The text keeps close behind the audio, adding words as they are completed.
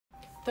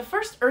The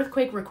first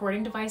earthquake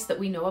recording device that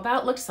we know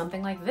about looked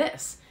something like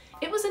this.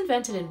 It was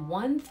invented in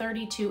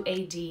 132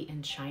 AD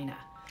in China.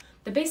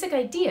 The basic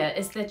idea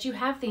is that you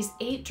have these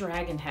 8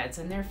 dragon heads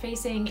and they're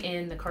facing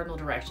in the cardinal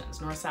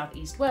directions, north, south,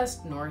 east,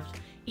 west, north,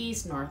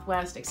 east,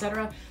 northwest,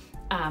 etc.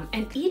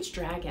 And each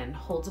dragon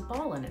holds a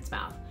ball in its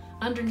mouth.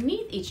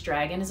 Underneath each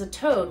dragon is a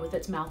toad with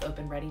its mouth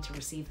open ready to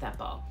receive that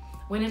ball.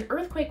 When an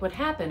earthquake would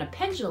happen, a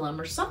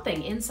pendulum or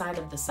something inside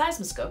of the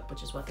seismoscope,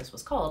 which is what this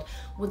was called,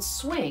 would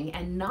swing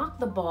and knock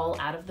the ball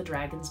out of the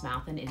dragon's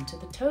mouth and into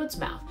the toad's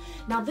mouth.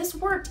 Now this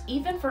worked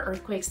even for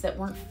earthquakes that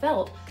weren't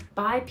felt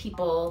by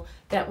people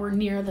that were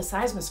near the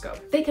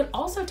seismoscope. They could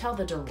also tell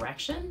the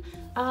direction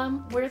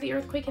where the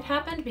earthquake had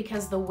happened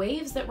because the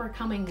waves that were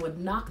coming would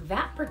knock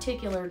that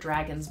particular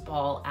dragon's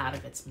ball out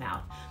of its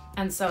mouth.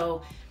 And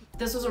so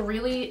this was a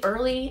really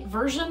early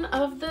version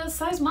of the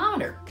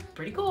seismometer.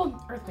 Pretty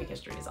cool. Earthquake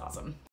history is awesome.